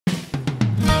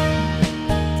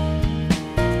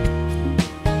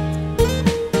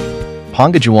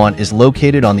Panggezhuang is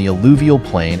located on the alluvial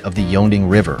plain of the Yongding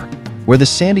River, where the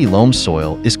sandy loam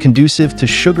soil is conducive to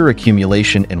sugar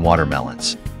accumulation in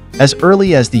watermelons. As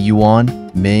early as the Yuan,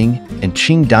 Ming, and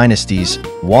Qing dynasties,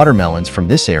 watermelons from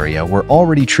this area were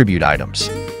already tribute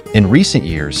items. In recent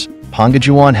years,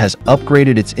 Panggezhuang has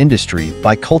upgraded its industry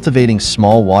by cultivating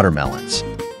small watermelons.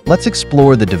 Let's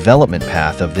explore the development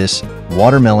path of this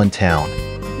watermelon town.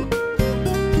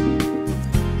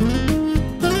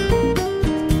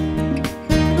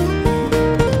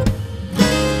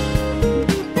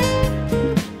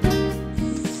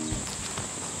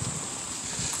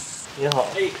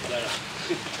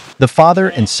 The father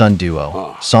and son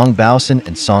duo, Song Baosan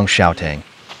and Song Xiaotang,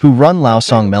 who run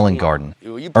Laosong Melon Garden,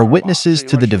 are witnesses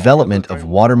to the development of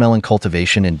watermelon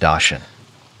cultivation in Dashan.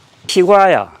 西瓜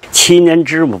呀，7年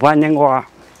植物8年瓜，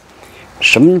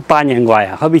什么8年瓜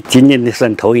呀？好比今年的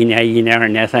算头1年、1年、2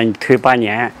年、3年，推8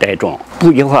年栽种，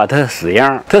不的话它死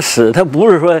秧，它死它不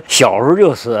是说小时候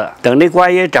就死，等这瓜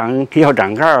也要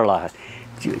长盖了，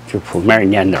就普面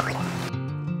蔫点了。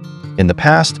In the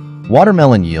past,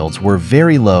 watermelon yields were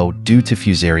very low due to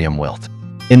fusarium wilt.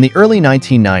 In the early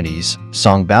 1990s,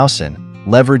 Song Baosan,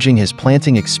 leveraging his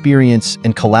planting experience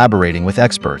and collaborating with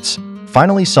experts,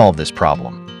 finally solved this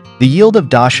problem. The yield of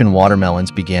Dashan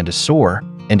watermelons began to soar,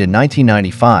 and in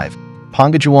 1995,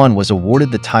 Panggezhuang was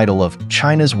awarded the title of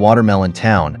China's Watermelon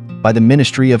Town by the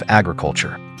Ministry of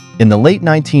Agriculture. In the late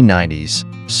 1990s,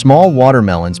 small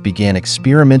watermelons began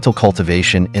experimental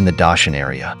cultivation in the Dashan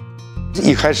area.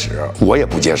 一开始我也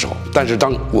不接受，但是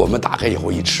当我们打开以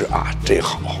后一吃啊，这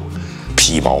好，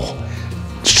皮薄，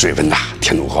水分大，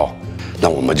甜度高，那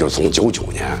我们就从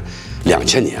99年、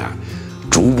2000年，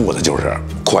逐步的就是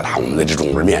扩大我们的这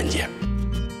种植面积。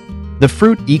The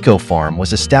fruit eco farm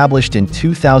was established in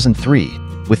 2003,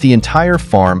 with the entire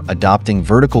farm adopting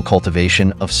vertical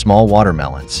cultivation of small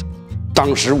watermelons.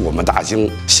 当时我们大兴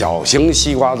小型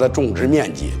西瓜的种植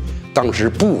面积，当时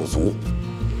不足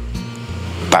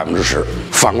10%，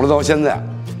反过来到现在，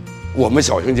我们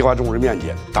小型西瓜种植面积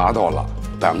达到了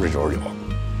99%。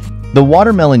The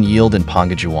watermelon yield in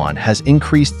Panggezhuang has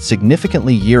increased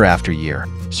significantly year after year,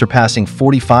 surpassing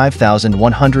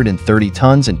 45,130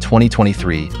 tons in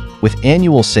 2023, with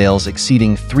annual sales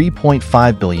exceeding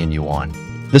 3.5 billion yuan.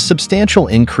 The substantial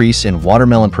increase in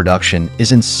watermelon production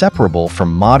is inseparable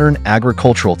from modern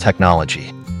agricultural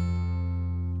technology.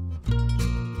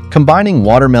 Combining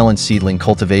watermelon seedling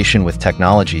cultivation with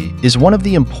technology is one of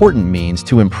the important means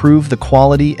to improve the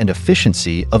quality and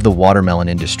efficiency of the watermelon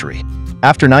industry.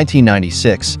 After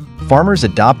 1996, farmers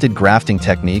adopted grafting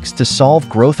techniques to solve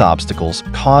growth obstacles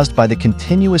caused by the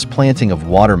continuous planting of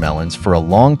watermelons for a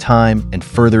long time and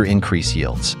further increase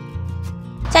yields.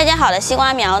 嫁接好的西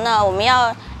瓜苗呢，我们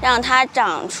要让它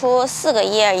长出4个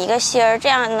叶1个芯儿，这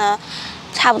样呢，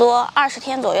差不多20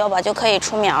天左右吧就可以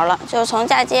出苗了。就是从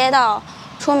嫁接到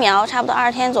出苗，差不多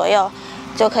20天左右，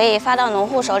就可以发到农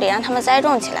户手里，让他们栽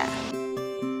种起来。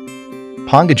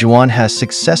Panggezhuang has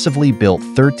successively built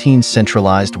 13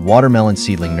 centralized watermelon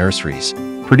seedling nurseries,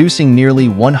 producing nearly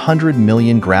 100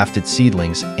 million grafted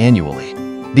seedlings annually.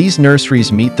 These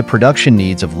nurseries meet the production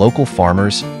needs of local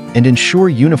farmers and ensure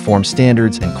uniform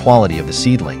standards and quality of the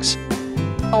seedlings.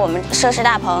 我们设施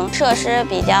大棚，设施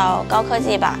比较高科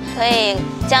技吧，可以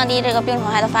降低这个病虫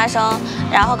害的发生，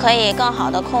然后可以更好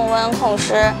的控温控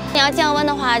湿。你要降温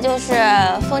的话，就是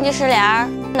风机湿帘、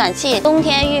暖气，冬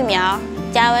天育苗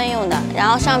加温用的，然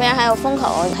后上面还有风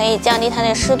口，可以降低它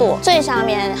的湿度。最上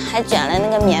面还卷了那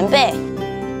个棉被。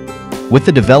With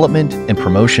the development and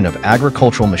promotion of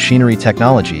agricultural machinery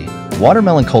technology,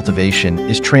 watermelon cultivation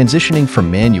is transitioning from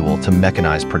manual to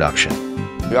mechanized production.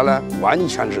 原来完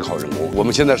全是靠人工，我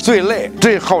们现在最累、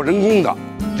最耗人工的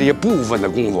这些部分的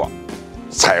工作，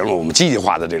采用了我们机器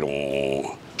化的这种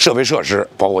设备设施，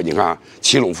包括你看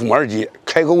起垄覆膜机、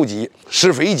开沟机、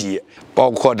施肥机，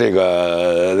包括这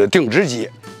个定植机。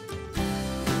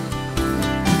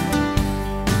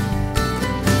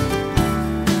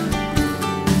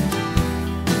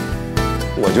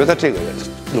我觉得这个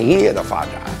农业的发展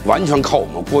完全靠我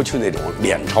们过去那种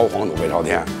脸朝黄土背朝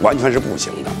天，完全是不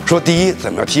行的。说第一，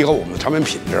怎么样提高我们的产品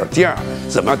品质；第二，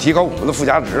怎么样提高我们的附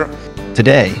加值。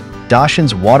Today,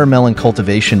 Dashan's watermelon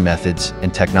cultivation methods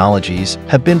and technologies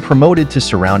have been promoted to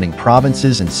surrounding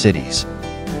provinces and cities.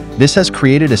 This has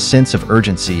created a sense of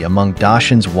urgency among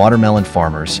Dashan's watermelon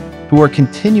farmers, who are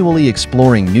continually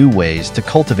exploring new ways to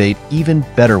cultivate even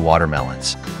better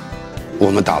watermelons. 我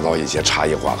们打造一些差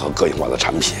异化和个性化的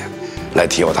产品，来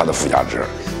提高它的附加值，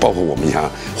包括我们像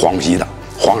黄皮的、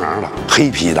黄瓤的、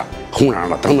黑皮的、红瓤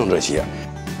的等等这些。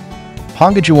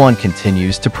Panggezhuang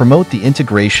continues to promote the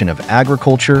integration of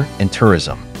agriculture and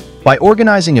tourism. By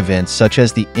organizing events such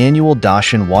as the annual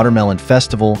Dashan Watermelon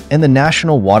Festival and the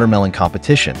National Watermelon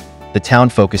Competition, the town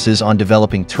focuses on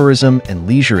developing tourism and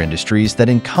leisure industries that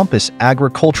encompass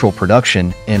agricultural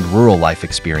production and rural life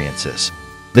experiences.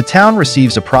 The town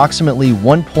receives approximately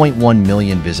 1.1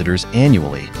 million visitors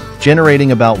annually,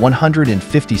 generating about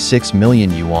 156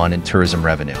 million yuan in tourism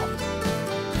revenue.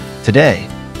 Today,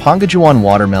 Panggezhuang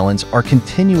watermelons are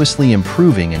continuously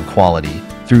improving in quality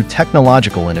through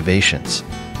technological innovations.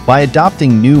 By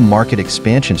adopting new market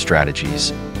expansion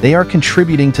strategies, they are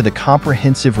contributing to the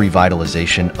comprehensive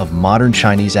revitalization of modern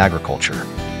Chinese agriculture.